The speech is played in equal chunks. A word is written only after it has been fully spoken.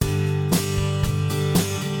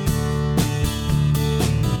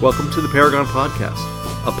Welcome to the Paragon Podcast,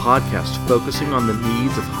 a podcast focusing on the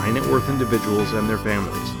needs of high net worth individuals and their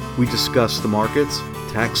families. We discuss the markets,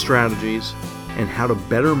 tax strategies, and how to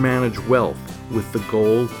better manage wealth with the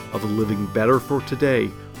goal of living better for today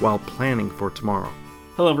while planning for tomorrow.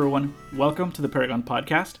 Hello everyone, welcome to the Paragon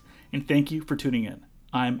Podcast, and thank you for tuning in.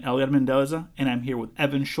 I'm Elliot Mendoza, and I'm here with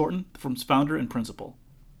Evan Shorten, the firm's founder and principal.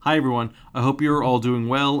 Hi everyone, I hope you're all doing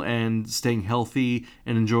well and staying healthy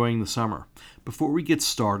and enjoying the summer. Before we get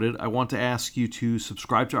started, I want to ask you to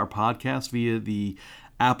subscribe to our podcast via the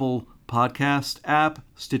Apple Podcast app,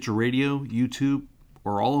 Stitcher Radio, YouTube,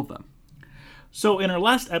 or all of them. So in our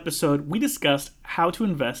last episode, we discussed how to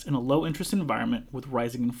invest in a low-interest environment with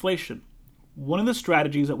rising inflation. One of the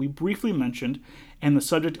strategies that we briefly mentioned, and the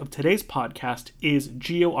subject of today's podcast, is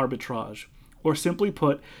geo-arbitrage, or simply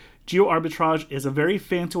put, geo-arbitrage is a very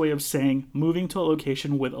fancy way of saying moving to a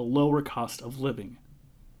location with a lower cost of living.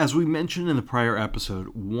 As we mentioned in the prior episode,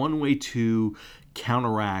 one way to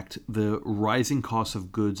counteract the rising cost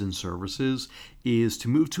of goods and services is to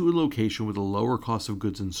move to a location with a lower cost of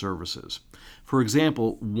goods and services. For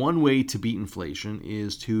example, one way to beat inflation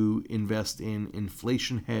is to invest in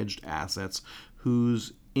inflation-hedged assets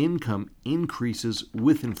whose income increases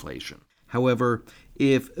with inflation. However,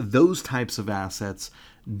 if those types of assets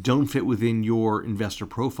don't fit within your investor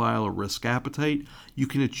profile or risk appetite, you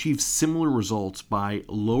can achieve similar results by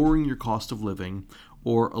lowering your cost of living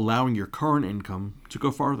or allowing your current income to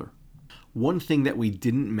go farther. One thing that we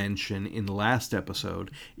didn't mention in the last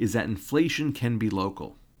episode is that inflation can be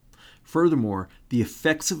local. Furthermore, the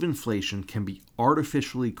effects of inflation can be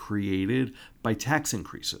artificially created by tax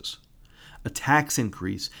increases. A tax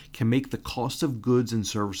increase can make the cost of goods and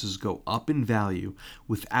services go up in value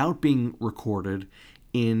without being recorded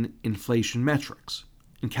in inflation metrics.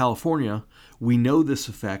 In California, we know this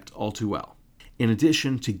effect all too well. In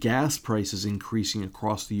addition to gas prices increasing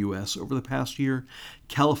across the U.S. over the past year,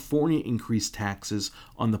 California increased taxes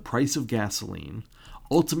on the price of gasoline,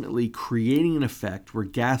 ultimately creating an effect where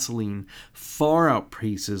gasoline far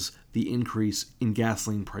outpaces the increase in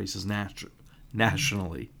gasoline prices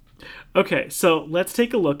nationally. Okay, so let's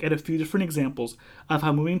take a look at a few different examples of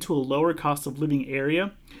how moving to a lower cost of living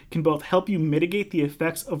area can both help you mitigate the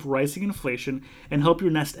effects of rising inflation and help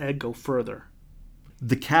your nest egg go further.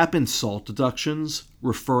 The cap and SALT deductions,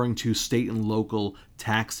 referring to state and local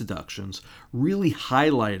tax deductions, really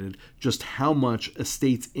highlighted just how much a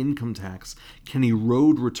state's income tax can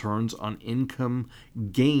erode returns on income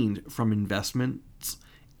gained from investments,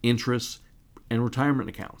 interests, and retirement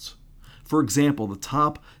accounts. For example, the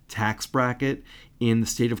top tax bracket in the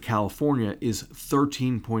state of California is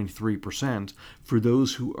 13.3% for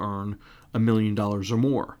those who earn $1 million or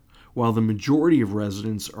more, while the majority of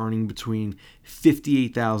residents earning between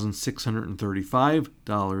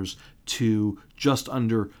 $58,635 to just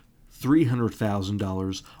under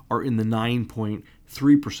 $300,000 are in the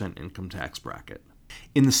 9.3% income tax bracket.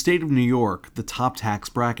 In the state of New York, the top tax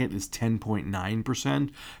bracket is 10.9%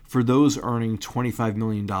 for those earning $25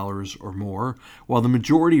 million or more, while the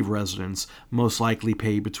majority of residents most likely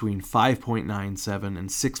pay between 5.97% and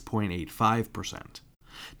 6.85%.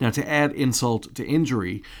 Now, to add insult to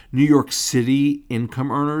injury, New York City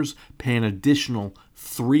income earners pay an additional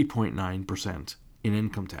 3.9% in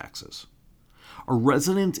income taxes. A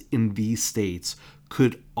resident in these states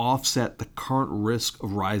could offset the current risk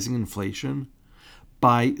of rising inflation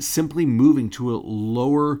by simply moving to a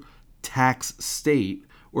lower tax state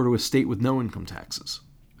or to a state with no income taxes.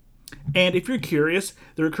 And if you're curious,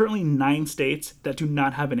 there are currently 9 states that do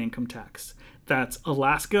not have an income tax. That's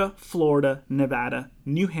Alaska, Florida, Nevada,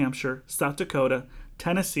 New Hampshire, South Dakota,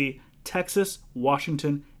 Tennessee, Texas,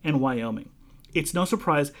 Washington, and Wyoming. It's no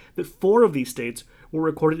surprise that 4 of these states were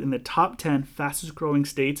recorded in the top 10 fastest growing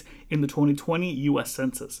states in the 2020 U.S.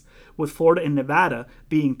 Census, with Florida and Nevada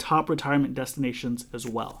being top retirement destinations as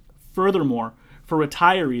well. Furthermore, for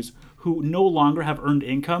retirees who no longer have earned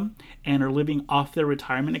income and are living off their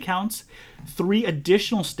retirement accounts, 3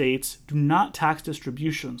 additional states do not tax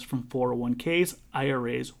distributions from 401ks,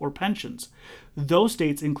 IRAs, or pensions. Those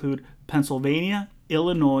states include Pennsylvania,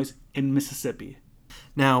 Illinois, and Mississippi.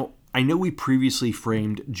 Now, I know we previously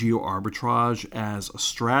framed geo-arbitrage as a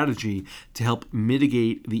strategy to help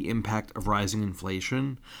mitigate the impact of rising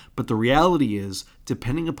inflation, but the reality is,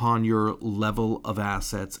 depending upon your level of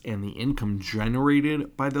assets and the income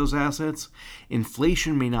generated by those assets,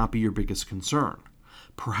 inflation may not be your biggest concern.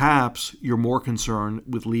 Perhaps you're more concerned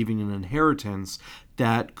with leaving an inheritance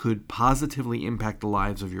that could positively impact the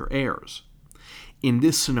lives of your heirs. In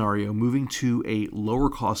this scenario, moving to a lower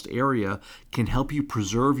cost area can help you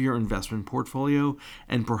preserve your investment portfolio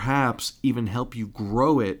and perhaps even help you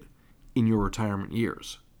grow it in your retirement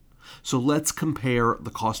years. So let's compare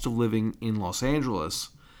the cost of living in Los Angeles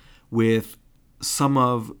with some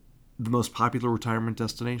of the most popular retirement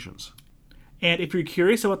destinations. And if you're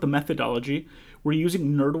curious about the methodology, we're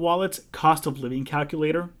using NerdWallet's cost of living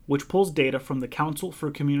calculator, which pulls data from the Council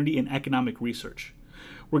for Community and Economic Research.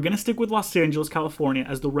 We're going to stick with Los Angeles, California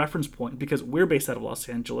as the reference point because we're based out of Los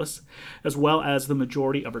Angeles, as well as the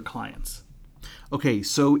majority of our clients. Okay,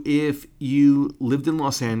 so if you lived in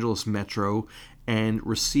Los Angeles Metro and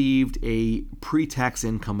received a pre-tax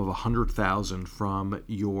income of $100,000 from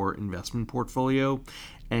your investment portfolio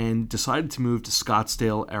and decided to move to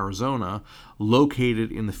Scottsdale, Arizona,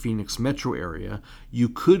 located in the Phoenix metro area, you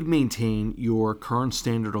could maintain your current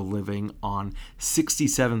standard of living on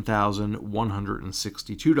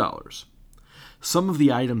 $67,162. Some of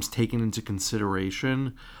the items taken into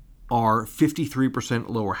consideration are 53%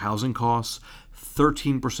 lower housing costs,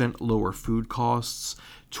 13% lower food costs,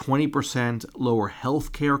 20% lower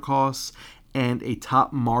health care costs, and a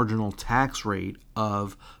top marginal tax rate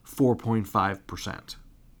of 4.5%.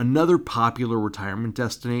 Another popular retirement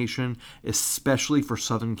destination, especially for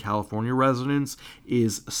Southern California residents,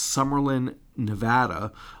 is Summerlin,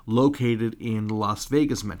 Nevada, located in the Las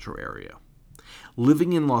Vegas metro area.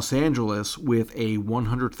 Living in Los Angeles with a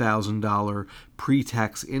 $100,000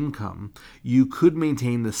 pre-tax income, you could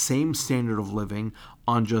maintain the same standard of living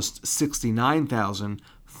on just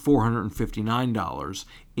 $69,459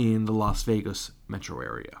 in the Las Vegas metro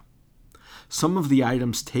area. Some of the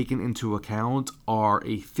items taken into account are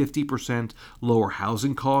a 50% lower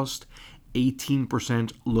housing cost,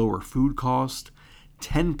 18% lower food cost,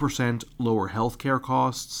 10% lower healthcare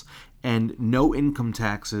costs, and no income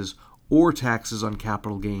taxes or taxes on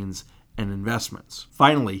capital gains and investments.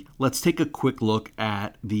 Finally, let's take a quick look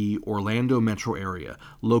at the Orlando metro area,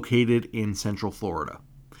 located in Central Florida.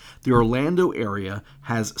 The Orlando area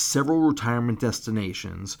has several retirement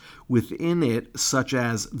destinations within it, such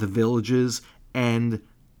as the Villages and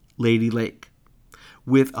Lady Lake.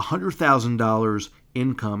 With $100,000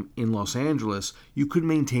 income in Los Angeles, you could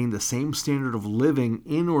maintain the same standard of living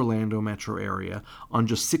in Orlando metro area on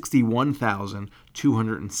just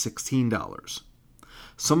 $61,216.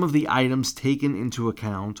 Some of the items taken into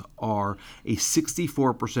account are a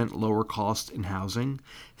 64% lower cost in housing,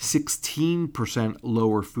 16%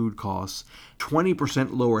 lower food costs,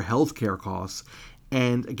 20% lower healthcare costs,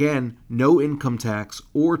 and again, no income tax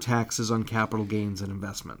or taxes on capital gains and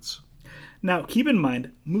investments. Now, keep in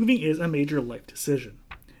mind, moving is a major life decision.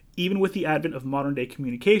 Even with the advent of modern-day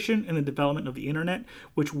communication and the development of the internet,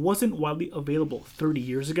 which wasn't widely available 30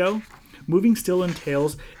 years ago, moving still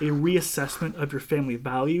entails a reassessment of your family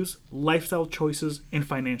values, lifestyle choices, and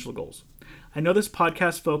financial goals. I know this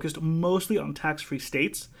podcast focused mostly on tax-free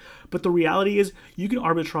states, but the reality is you can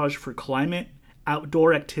arbitrage for climate,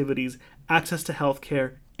 outdoor activities, access to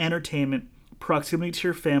healthcare, entertainment, proximity to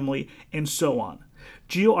your family, and so on.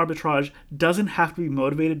 Geo-arbitrage doesn't have to be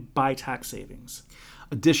motivated by tax savings.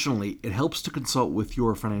 Additionally, it helps to consult with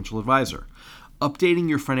your financial advisor. Updating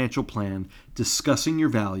your financial plan, discussing your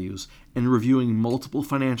values, and reviewing multiple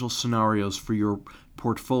financial scenarios for your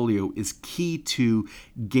portfolio is key to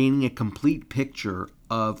gaining a complete picture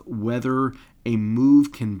of whether a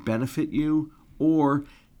move can benefit you or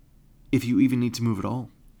if you even need to move at all.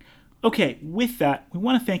 Okay, with that, we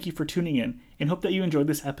want to thank you for tuning in and hope that you enjoyed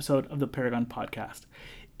this episode of the Paragon Podcast.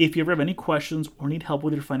 If you ever have any questions or need help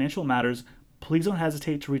with your financial matters, please don't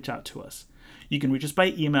hesitate to reach out to us. You can reach us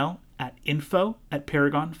by email at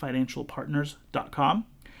info@paragonfinancialpartners.com.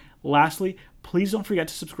 Lastly, please don't forget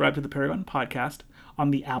to subscribe to the Paragon Podcast on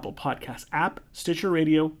the Apple Podcast app, Stitcher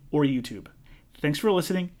Radio, or YouTube. Thanks for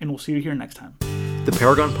listening, and we'll see you here next time. The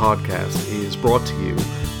Paragon Podcast is brought to you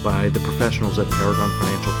by the professionals at Paragon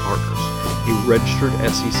Financial Partners, a registered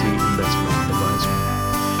SEC investment advisor.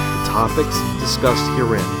 The topics discussed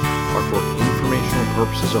herein are for informational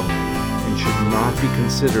purposes only and should not be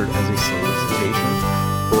considered as a solicitation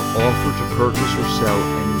or offer to purchase or sell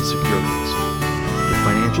any securities. The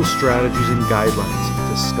financial strategies and guidelines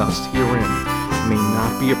discussed herein may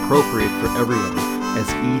not be appropriate for everyone, as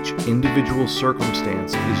each individual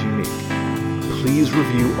circumstance is unique. Please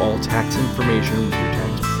review all tax information with your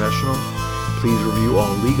tax professional. Please review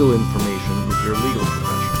all legal information with your legal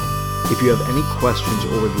professional. If you have any questions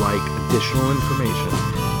or would like additional information,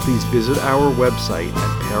 please visit our website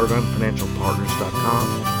at paragonfinancialpartners.com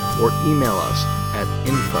or email us at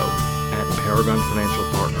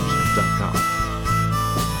info@paragonfinancialpartners.com.